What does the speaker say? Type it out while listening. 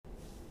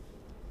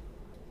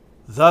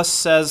Thus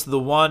says the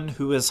one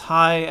who is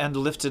high and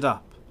lifted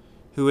up,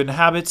 who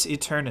inhabits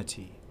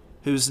eternity,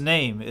 whose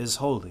name is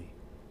holy.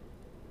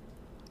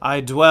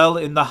 I dwell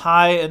in the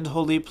high and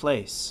holy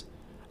place,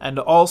 and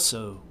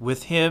also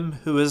with him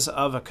who is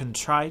of a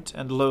contrite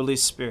and lowly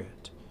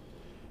spirit,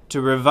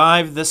 to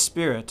revive the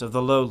spirit of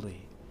the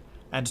lowly,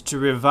 and to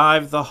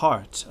revive the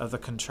heart of the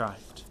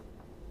contrite.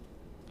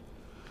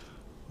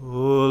 O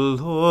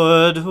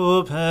Lord,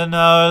 open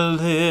our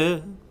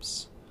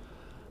lips,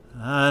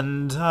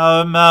 and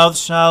our mouth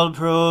shall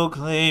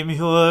proclaim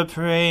your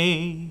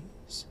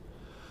praise.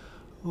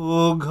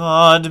 O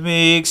God,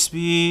 make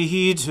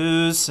speed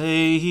to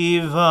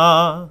save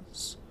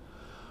us.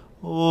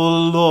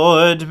 O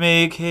Lord,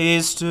 make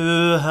haste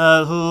to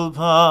help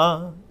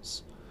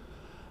us.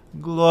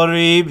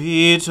 Glory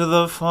be to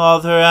the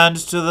Father, and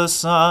to the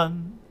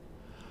Son,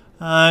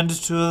 and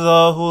to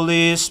the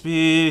Holy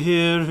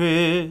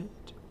Spirit,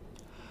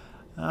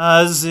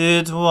 as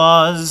it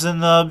was in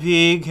the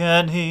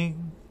beginning,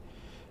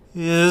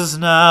 is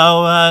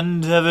now,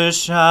 and ever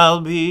shall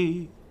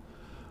be,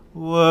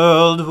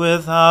 world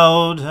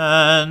without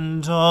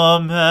end.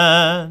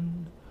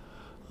 Amen.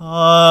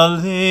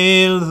 Alleluia.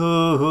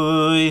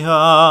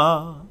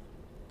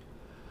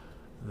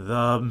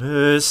 The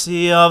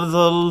mercy of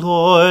the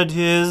Lord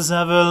is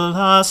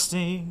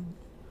everlasting.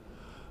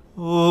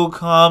 O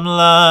come,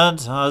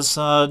 let us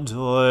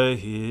adore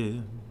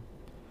him.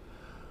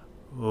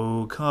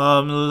 O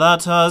come,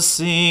 let us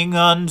sing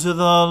unto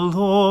the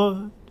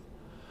Lord.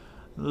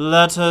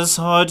 Let us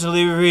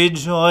heartily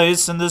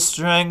rejoice in the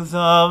strength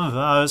of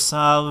our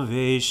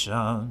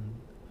salvation.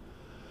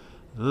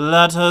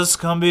 Let us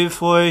come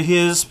before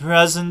his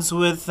presence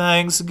with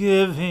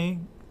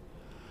thanksgiving,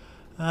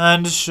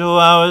 and show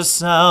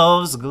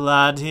ourselves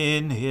glad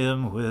in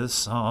him with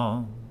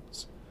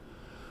songs.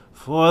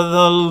 For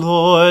the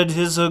Lord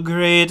is a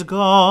great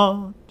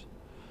God,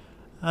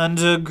 and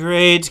a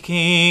great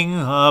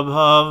King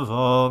above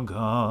all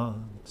gods.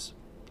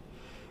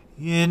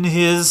 In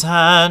his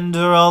hand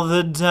are all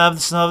the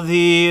depths of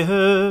the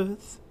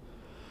earth,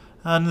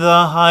 and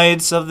the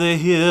heights of the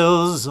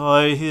hills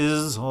are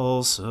his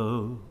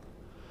also.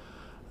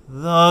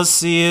 The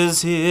sea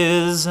is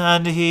his,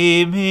 and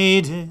he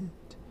made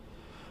it,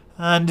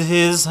 and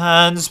his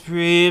hands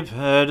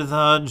prepared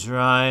the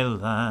dry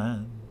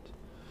land.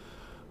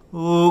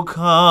 O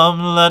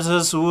come, let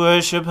us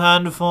worship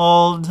and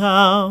fall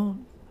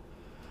down,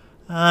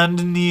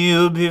 and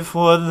kneel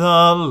before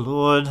the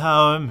Lord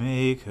our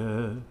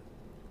Maker.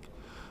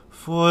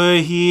 For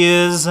he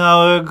is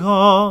our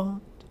God,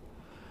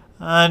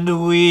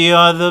 and we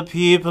are the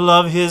people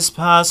of his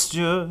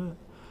pasture,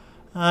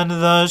 and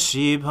the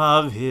sheep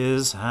of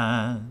his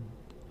hand.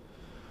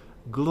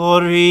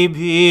 Glory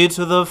be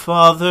to the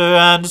Father,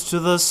 and to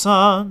the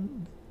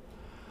Son,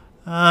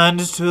 and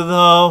to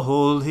the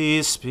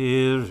Holy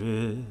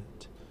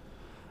Spirit,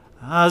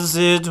 as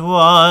it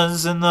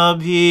was in the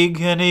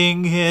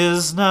beginning,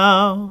 is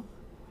now,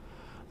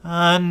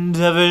 and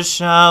ever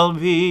shall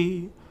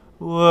be,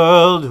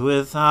 world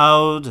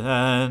without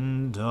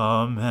end.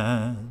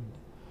 Amen.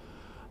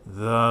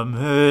 The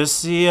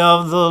mercy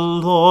of the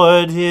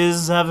Lord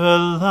is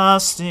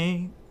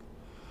everlasting.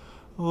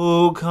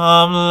 O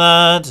come,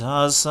 let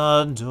us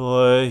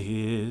adore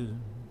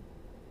him.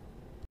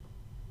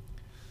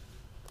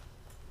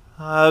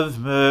 Have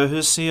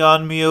mercy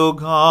on me, O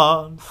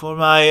God, for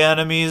my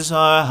enemies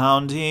are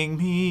hounding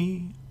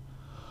me.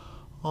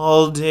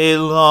 All day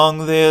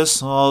long they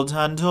assault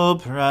and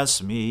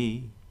oppress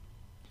me.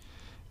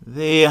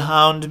 They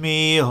hound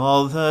me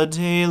all the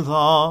day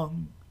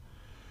long.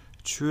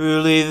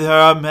 Truly there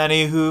are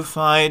many who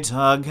fight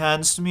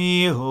against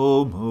me,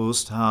 O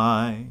Most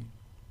High.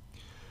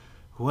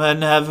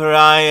 Whenever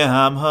I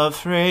am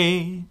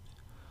afraid,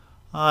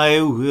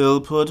 I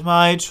will put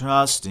my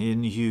trust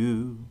in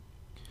you.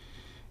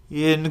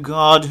 In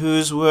God,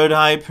 whose word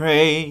I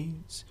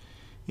praise,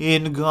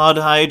 in God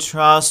I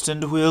trust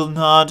and will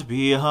not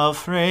be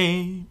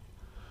afraid.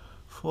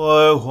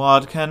 For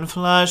what can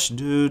flesh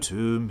do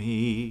to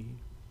me?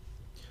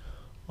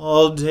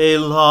 All day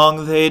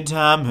long they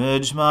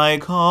damage my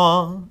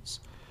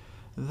cause.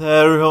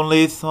 Their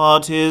only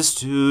thought is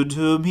to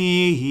do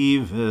me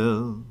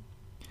evil.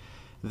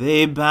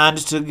 They band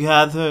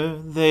together,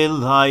 they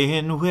lie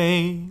in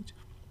wait.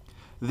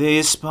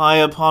 They spy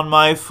upon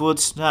my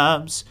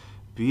footsteps,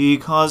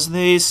 because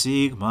they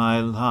seek my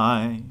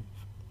life.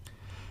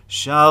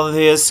 Shall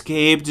they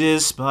escape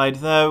despite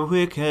their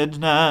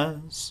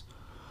wickedness?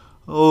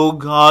 O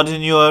God,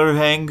 in your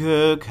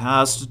anger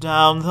cast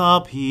down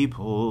the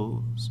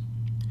peoples.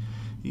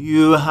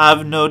 You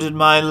have noted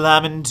my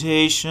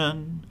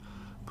lamentation,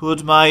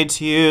 put my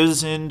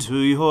tears into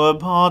your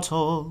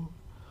bottle.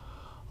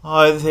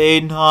 Are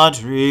they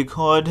not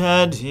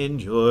recorded in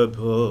your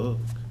book?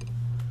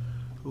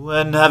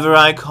 Whenever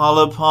I call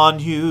upon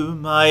you,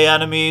 my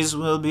enemies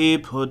will be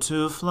put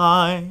to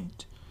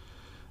flight.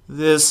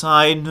 This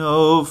I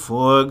know,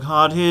 for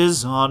God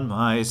is on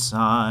my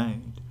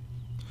side.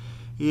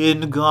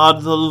 In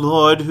God the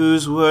Lord,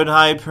 whose word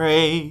I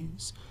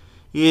praise,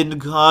 In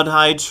God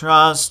I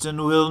trust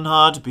and will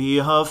not be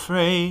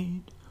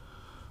afraid.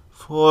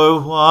 For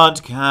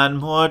what can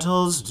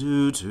mortals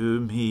do to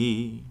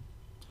me?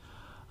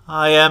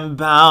 I am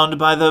bound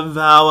by the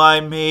vow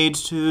I made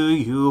to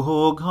you,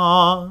 O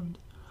God.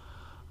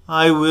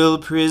 I will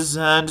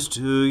present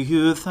to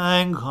you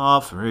thank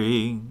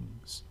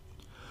offerings.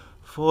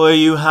 For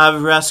you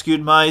have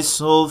rescued my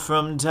soul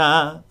from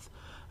death,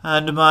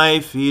 and my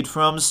feet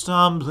from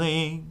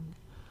stumbling,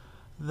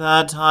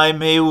 that I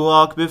may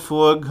walk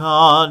before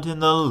God in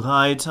the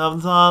light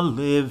of the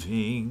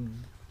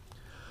living.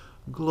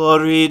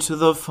 Glory to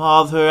the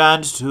Father,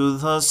 and to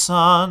the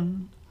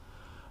Son,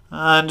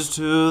 and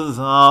to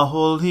the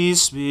Holy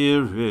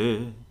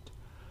Spirit,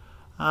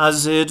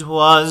 as it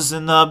was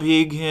in the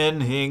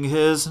beginning,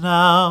 is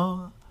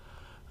now,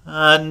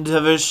 and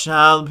ever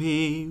shall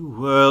be,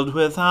 world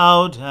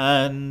without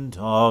end.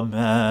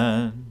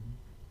 Amen.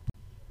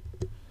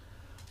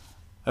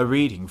 A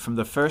reading from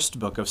the first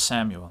book of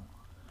Samuel.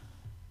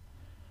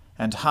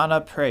 And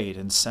Hannah prayed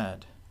and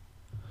said,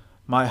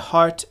 My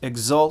heart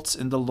exults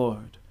in the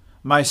Lord.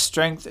 My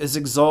strength is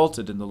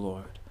exalted in the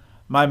Lord.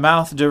 My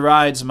mouth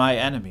derides my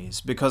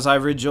enemies, because I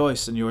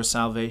rejoice in your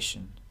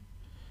salvation.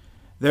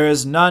 There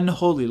is none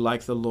holy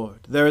like the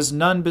Lord. There is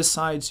none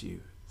besides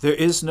you. There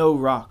is no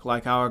rock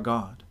like our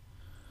God.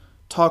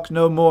 Talk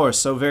no more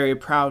so very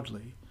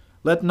proudly.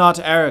 Let not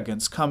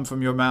arrogance come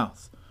from your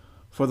mouth.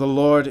 For the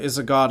Lord is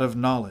a God of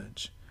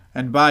knowledge,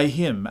 and by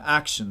him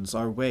actions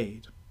are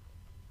weighed.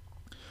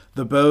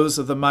 The bows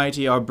of the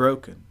mighty are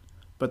broken,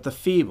 but the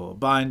feeble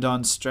bind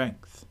on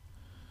strength.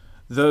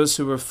 Those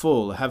who were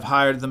full have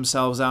hired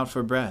themselves out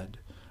for bread,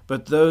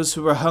 but those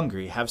who were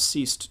hungry have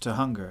ceased to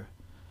hunger.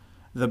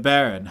 The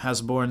barren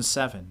has borne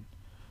 7,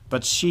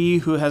 but she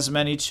who has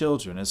many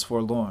children is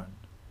forlorn.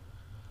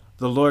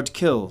 The Lord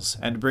kills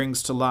and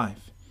brings to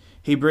life.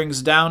 He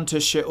brings down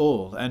to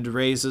Sheol and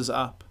raises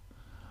up.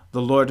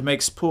 The Lord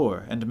makes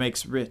poor and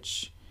makes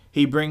rich.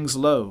 He brings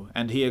low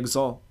and he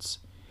exalts.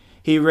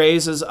 He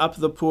raises up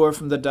the poor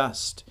from the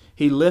dust.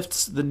 He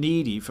lifts the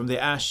needy from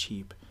the ash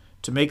heap,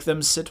 to make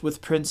them sit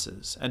with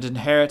princes and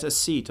inherit a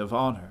seat of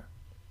honor.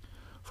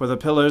 For the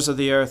pillars of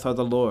the earth are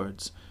the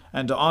Lord's,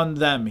 and on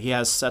them he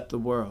has set the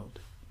world.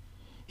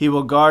 He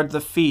will guard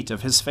the feet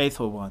of his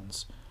faithful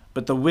ones,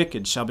 but the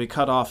wicked shall be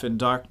cut off in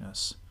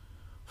darkness.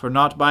 For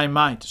not by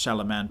might shall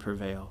a man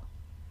prevail.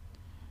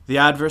 The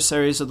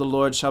adversaries of the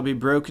Lord shall be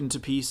broken to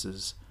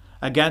pieces.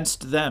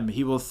 Against them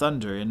he will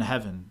thunder in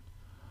heaven.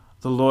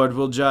 The Lord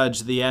will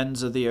judge the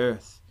ends of the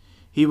earth.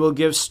 He will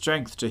give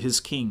strength to his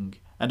king,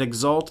 and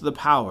exalt the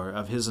power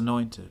of his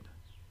anointed.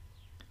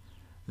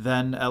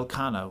 Then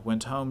Elkanah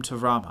went home to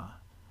Ramah,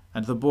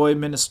 and the boy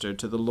ministered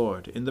to the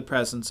Lord in the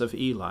presence of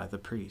Eli the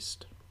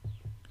priest.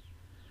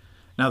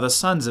 Now the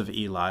sons of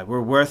Eli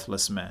were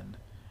worthless men.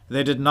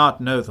 They did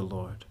not know the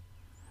Lord.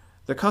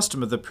 The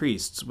custom of the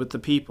priests with the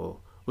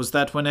people was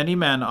that when any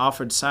man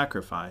offered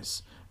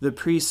sacrifice, the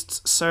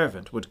priest's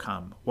servant would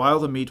come while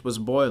the meat was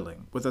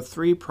boiling with a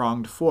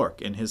 3-pronged fork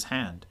in his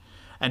hand,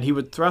 and he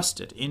would thrust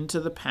it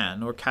into the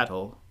pan or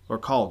kettle or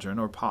cauldron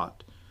or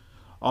pot.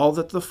 All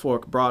that the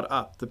fork brought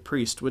up the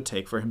priest would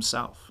take for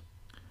himself.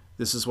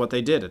 This is what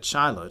they did at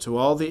Shiloh to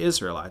all the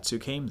Israelites who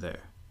came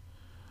there.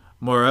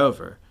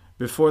 Moreover,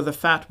 before the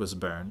fat was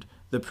burned,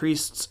 the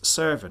priest's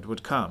servant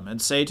would come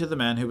and say to the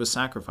man who was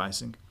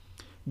sacrificing,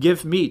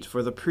 Give meat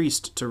for the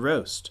priest to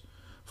roast,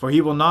 for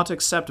he will not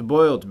accept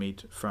boiled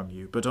meat from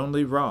you, but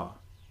only raw.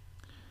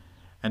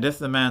 And if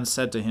the man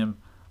said to him,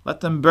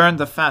 Let them burn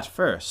the fat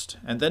first,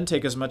 and then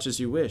take as much as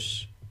you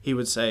wish, he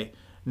would say,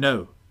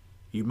 No,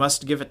 you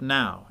must give it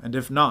now, and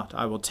if not,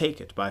 I will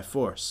take it by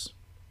force.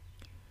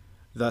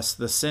 Thus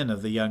the sin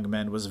of the young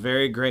men was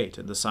very great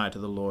in the sight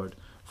of the Lord,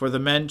 for the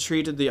men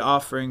treated the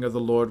offering of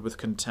the Lord with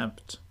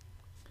contempt.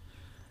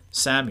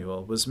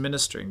 Samuel was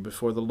ministering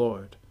before the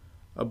Lord,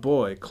 a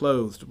boy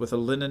clothed with a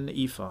linen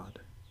ephod.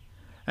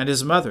 And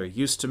his mother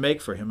used to make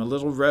for him a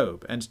little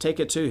robe, and take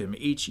it to him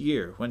each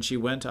year when she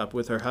went up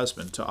with her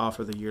husband to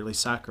offer the yearly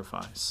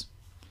sacrifice.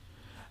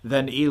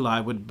 Then Eli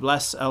would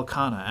bless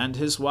Elkanah and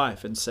his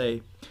wife, and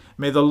say,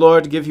 May the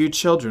Lord give you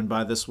children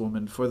by this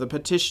woman, for the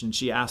petition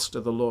she asked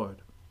of the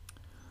Lord.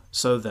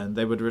 So then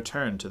they would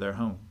return to their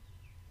home.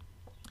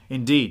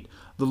 Indeed,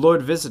 the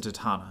Lord visited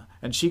Hannah,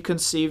 and she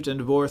conceived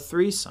and bore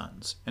 3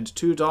 sons and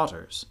 2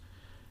 daughters.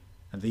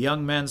 And the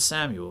young man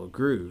Samuel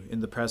grew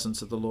in the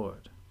presence of the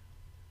Lord.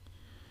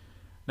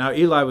 Now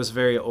Eli was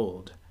very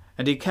old,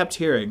 and he kept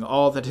hearing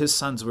all that his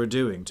sons were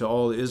doing to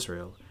all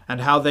Israel,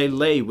 and how they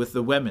lay with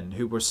the women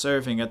who were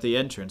serving at the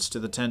entrance to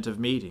the tent of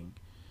meeting.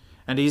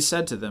 And he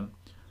said to them,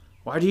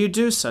 Why do you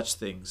do such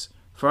things?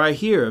 For I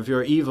hear of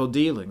your evil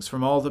dealings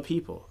from all the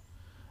people.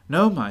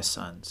 No, my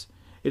sons,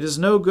 it is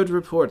no good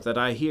report that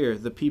I hear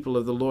the people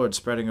of the Lord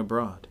spreading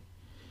abroad.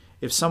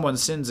 If someone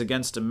sins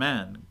against a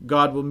man,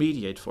 God will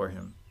mediate for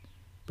him.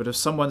 But if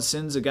someone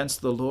sins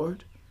against the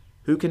Lord,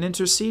 who can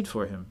intercede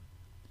for him?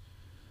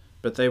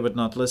 But they would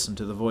not listen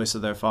to the voice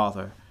of their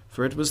father,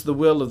 for it was the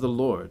will of the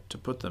Lord to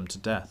put them to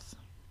death.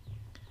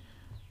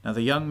 Now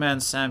the young man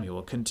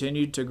Samuel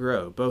continued to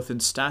grow, both in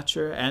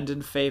stature and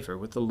in favor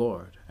with the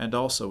Lord, and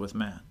also with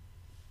man.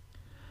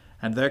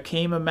 And there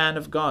came a man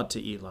of God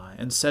to Eli,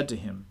 and said to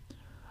him,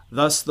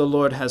 Thus the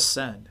Lord has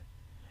said,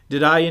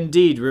 Did I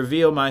indeed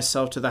reveal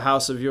myself to the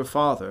house of your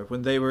father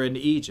when they were in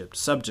Egypt,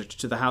 subject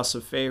to the house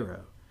of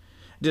Pharaoh?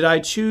 Did I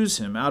choose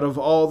him out of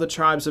all the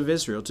tribes of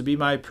Israel to be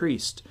my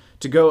priest,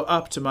 to go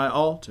up to my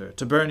altar,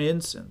 to burn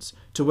incense,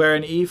 to wear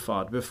an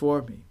ephod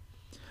before me?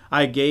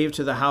 I gave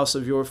to the house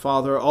of your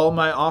father all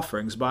my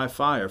offerings by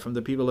fire from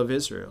the people of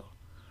Israel.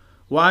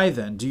 Why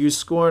then do you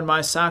scorn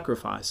my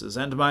sacrifices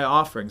and my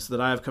offerings that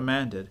I have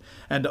commanded,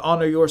 and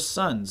honor your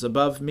sons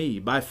above me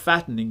by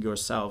fattening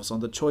yourselves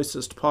on the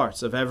choicest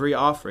parts of every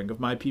offering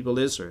of my people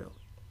Israel?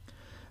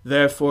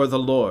 Therefore the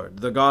Lord,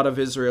 the God of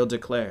Israel,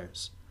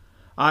 declares,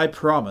 I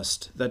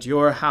promised that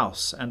your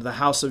house and the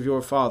house of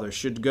your father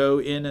should go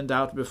in and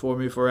out before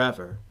me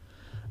forever.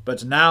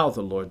 But now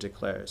the Lord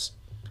declares,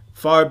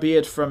 Far be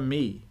it from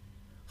me,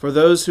 for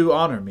those who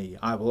honor me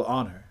I will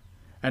honor,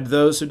 and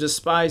those who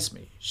despise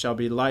me shall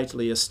be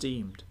lightly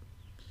esteemed.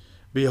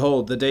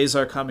 Behold, the days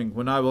are coming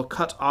when I will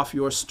cut off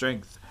your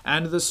strength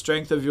and the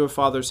strength of your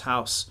father's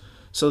house,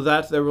 so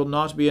that there will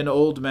not be an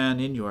old man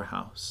in your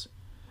house.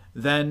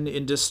 Then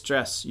in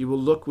distress you will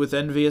look with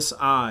envious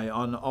eye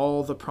on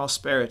all the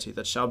prosperity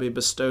that shall be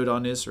bestowed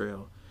on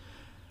Israel,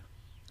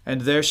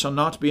 and there shall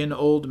not be an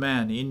old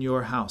man in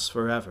your house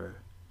forever.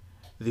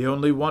 The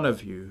only one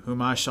of you,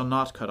 whom I shall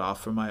not cut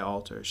off from my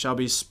altar, shall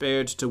be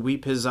spared to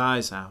weep his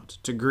eyes out,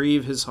 to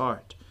grieve his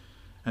heart,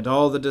 and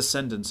all the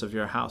descendants of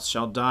your house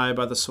shall die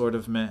by the sword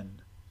of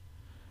men.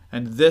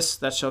 And this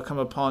that shall come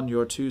upon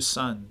your 2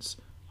 sons,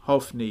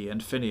 Hophni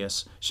and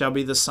Phinehas, shall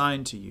be the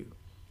sign to you.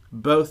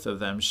 Both of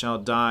them shall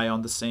die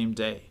on the same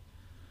day.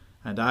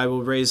 And I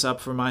will raise up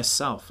for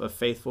myself a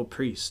faithful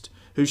priest,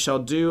 who shall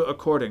do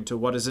according to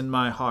what is in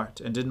my heart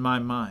and in my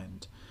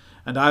mind.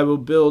 And I will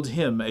build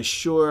him a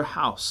sure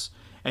house,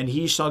 and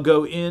he shall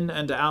go in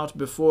and out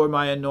before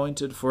my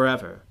anointed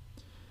forever.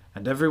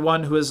 And every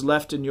one who is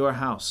left in your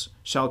house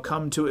shall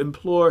come to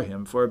implore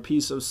him for a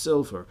piece of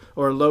silver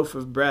or a loaf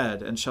of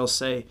bread, and shall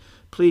say,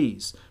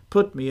 Please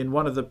put me in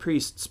one of the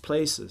priest's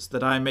places,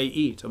 that I may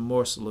eat a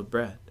morsel of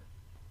bread.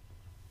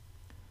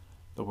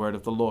 The word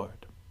of the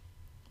Lord.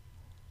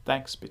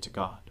 Thanks be to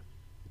God.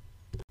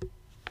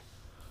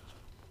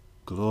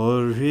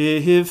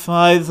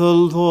 Glorify the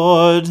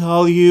Lord,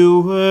 all you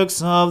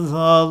works of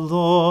the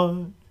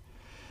Lord.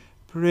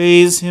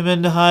 Praise him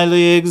and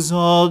highly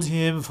exalt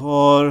him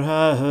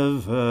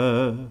forever.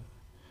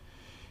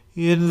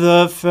 In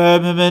the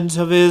firmament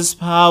of his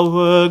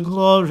power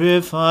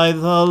glorify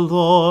the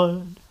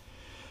Lord.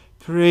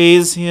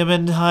 Praise him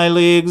and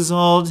highly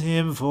exalt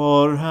him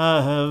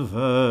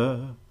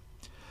forever.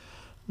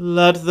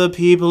 Let the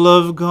people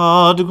of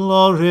God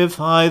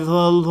glorify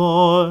the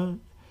Lord.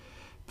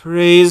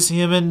 Praise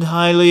him and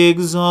highly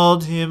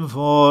exalt him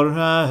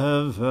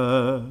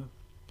forever.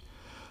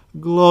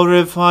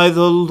 Glorify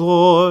the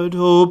Lord,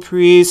 O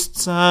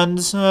priests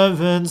and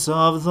servants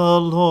of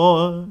the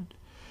Lord.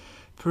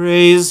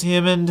 Praise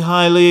him and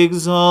highly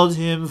exalt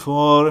him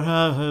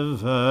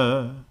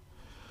forever.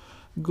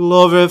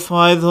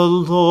 Glorify the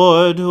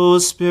Lord, O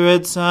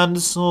spirits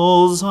and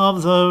souls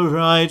of the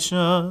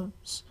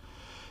righteous.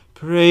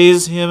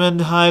 Praise him and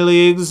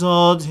highly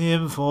exalt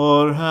him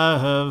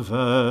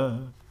forever.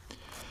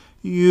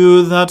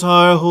 You that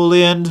are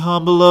holy and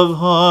humble of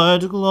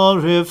heart,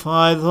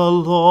 glorify the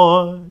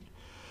Lord.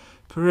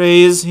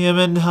 Praise him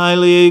and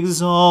highly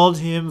exalt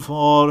him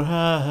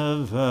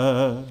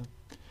forever.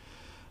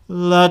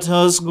 Let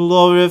us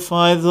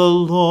glorify the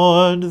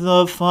Lord,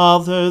 the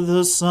Father,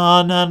 the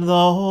Son, and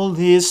the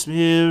Holy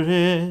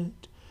Spirit.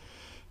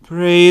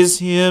 Praise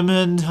him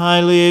and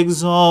highly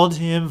exalt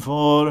him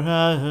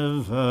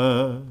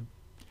forever.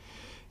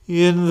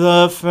 In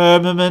the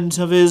firmament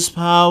of his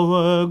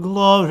power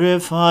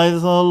glorify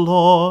the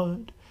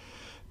Lord.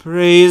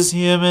 Praise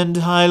him and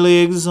highly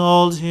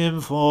exalt him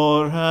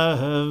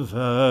forever.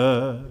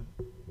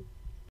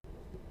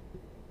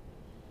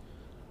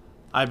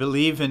 I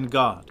believe in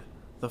God,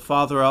 the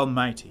Father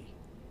Almighty,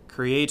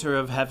 creator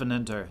of heaven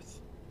and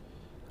earth.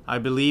 I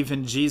believe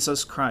in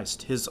Jesus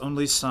Christ, his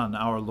only Son,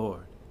 our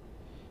Lord.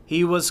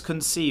 He was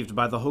conceived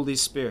by the Holy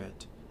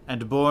Spirit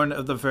and born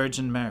of the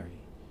Virgin Mary.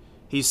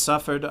 He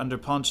suffered under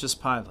Pontius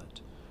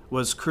Pilate,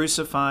 was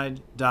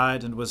crucified,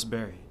 died, and was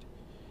buried.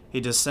 He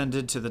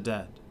descended to the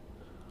dead.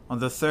 On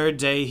the 3rd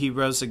day he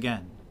rose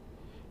again.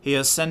 He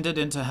ascended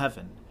into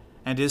heaven,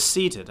 and is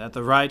seated at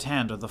the right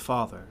hand of the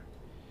Father.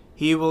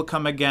 He will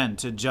come again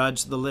to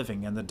judge the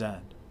living and the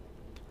dead.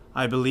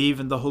 I believe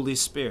in the Holy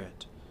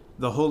Spirit,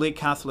 the Holy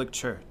Catholic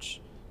Church,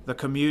 the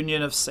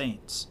communion of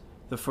saints,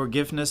 the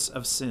forgiveness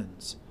of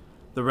sins,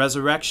 the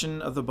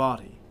resurrection of the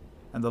body,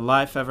 and the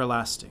life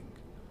everlasting.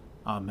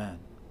 Amen.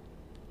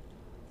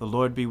 The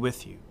Lord be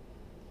with you.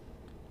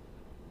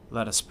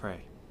 Let us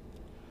pray.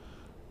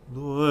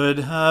 Lord,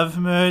 have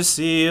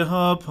mercy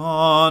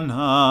upon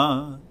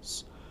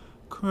us.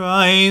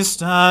 Christ,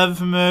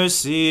 have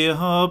mercy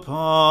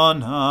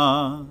upon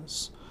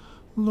us.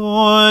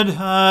 Lord,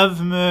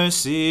 have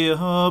mercy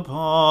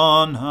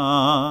upon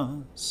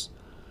us.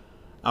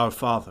 Our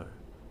Father,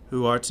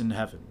 who art in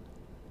heaven,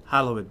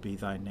 hallowed be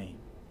thy name.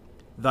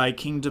 Thy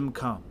kingdom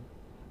come,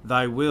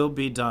 thy will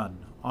be done,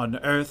 on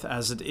earth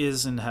as it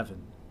is in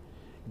heaven.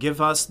 Give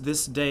us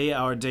this day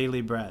our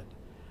daily bread,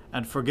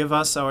 and forgive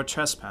us our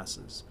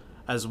trespasses,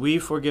 as we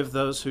forgive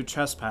those who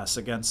trespass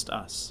against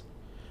us.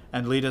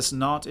 And lead us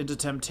not into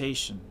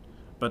temptation,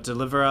 but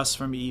deliver us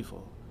from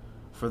evil.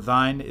 For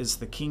thine is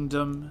the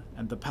kingdom,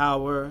 and the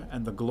power,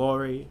 and the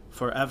glory,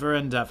 forever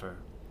and ever.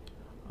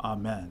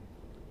 Amen.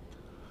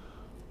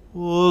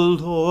 O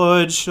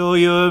Lord, show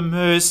your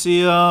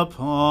mercy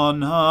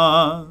upon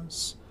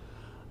us,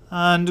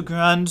 and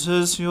grant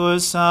us your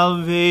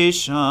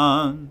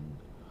salvation.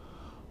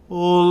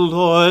 O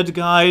Lord,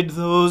 guide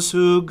those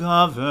who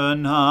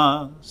govern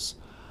us,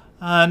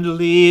 and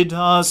lead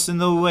us in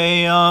the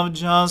way of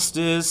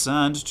justice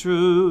and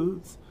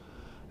truth.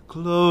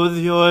 Clothe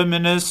your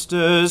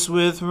ministers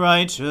with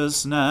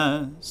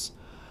righteousness,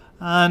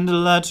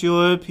 and let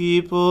your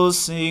people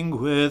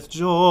sing with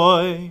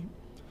joy.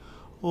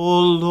 O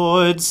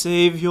Lord,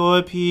 save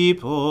your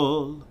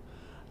people,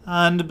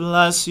 and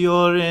bless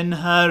your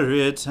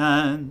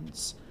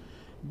inheritance.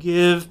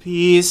 Give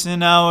peace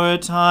in our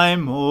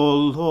time, O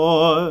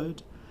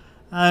Lord,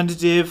 and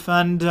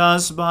defend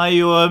us by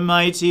your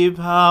mighty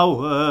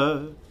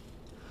power.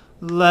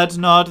 Let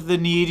not the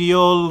needy,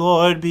 O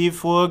Lord, be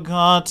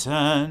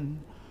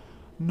forgotten,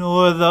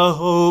 nor the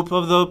hope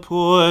of the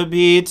poor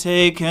be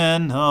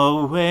taken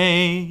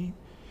away.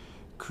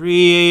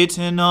 Create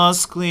in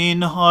us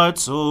clean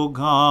hearts, O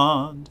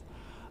God,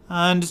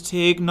 and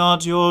take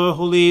not your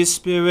Holy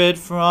Spirit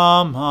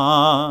from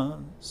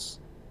us.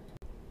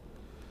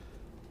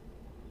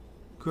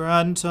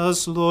 Grant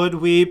us, Lord,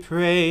 we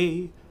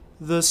pray,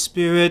 the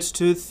Spirit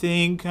to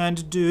think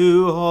and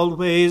do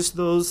always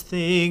those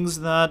things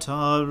that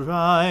are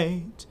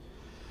right,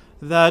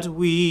 that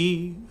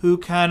we, who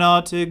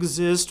cannot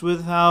exist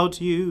without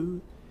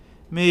you,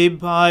 may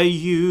by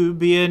you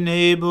be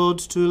enabled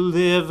to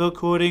live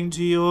according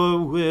to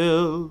your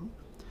will.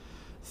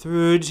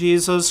 Through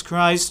Jesus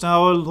Christ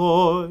our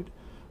Lord,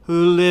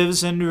 who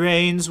lives and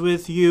reigns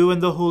with you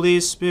and the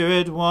Holy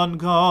Spirit, one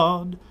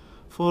God,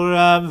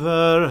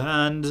 forever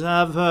and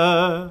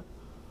ever.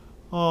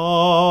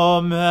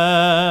 Amen.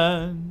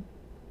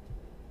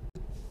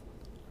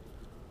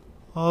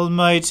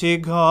 Almighty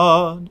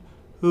God,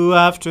 who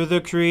after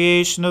the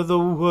creation of the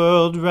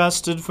world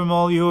rested from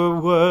all your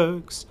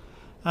works,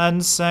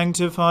 and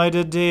sanctified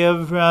a day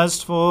of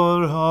rest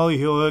for all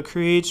your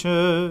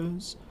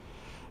creatures,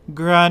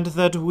 grant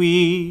that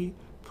we,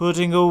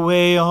 putting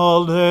away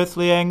all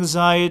earthly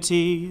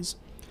anxieties,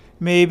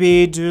 may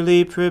be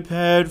duly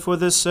prepared for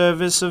the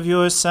service of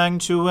your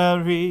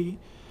sanctuary,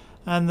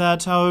 and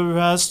that our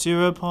rest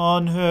here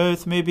upon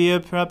earth may be a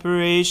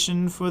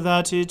preparation for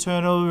that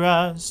eternal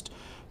rest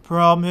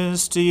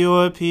promised to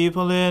your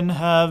people in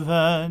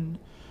heaven.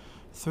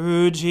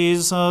 Through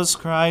Jesus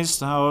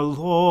Christ our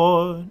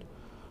Lord.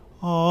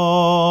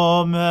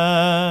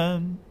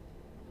 Amen.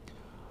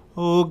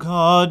 O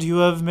God, you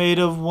have made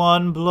of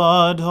one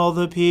blood all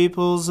the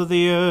peoples of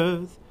the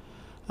earth,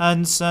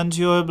 and sent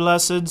your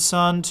blessed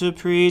Son to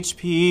preach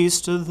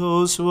peace to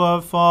those who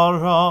are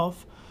far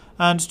off,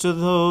 and to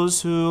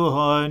those who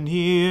are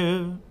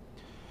near.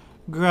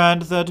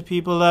 Grant that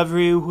people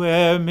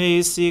everywhere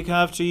may seek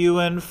after you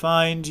and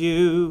find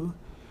you.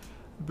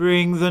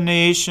 Bring the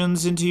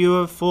nations into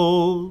your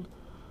fold.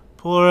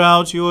 Pour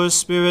out your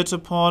Spirit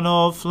upon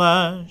all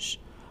flesh,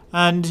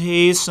 and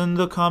hasten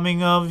the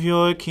coming of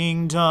your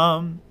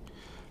kingdom.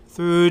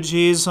 Through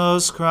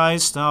Jesus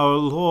Christ our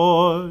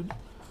Lord.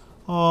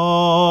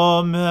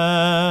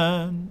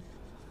 Amen.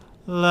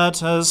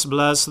 Let us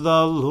bless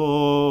the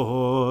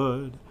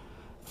Lord.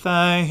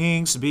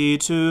 Thanks be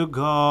to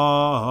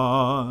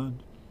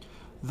God.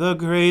 The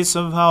grace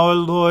of our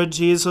Lord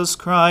Jesus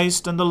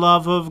Christ, and the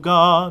love of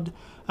God,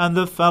 and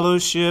the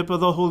fellowship of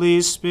the Holy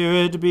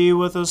Spirit be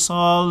with us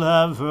all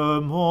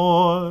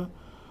evermore.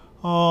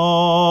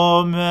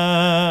 Amen.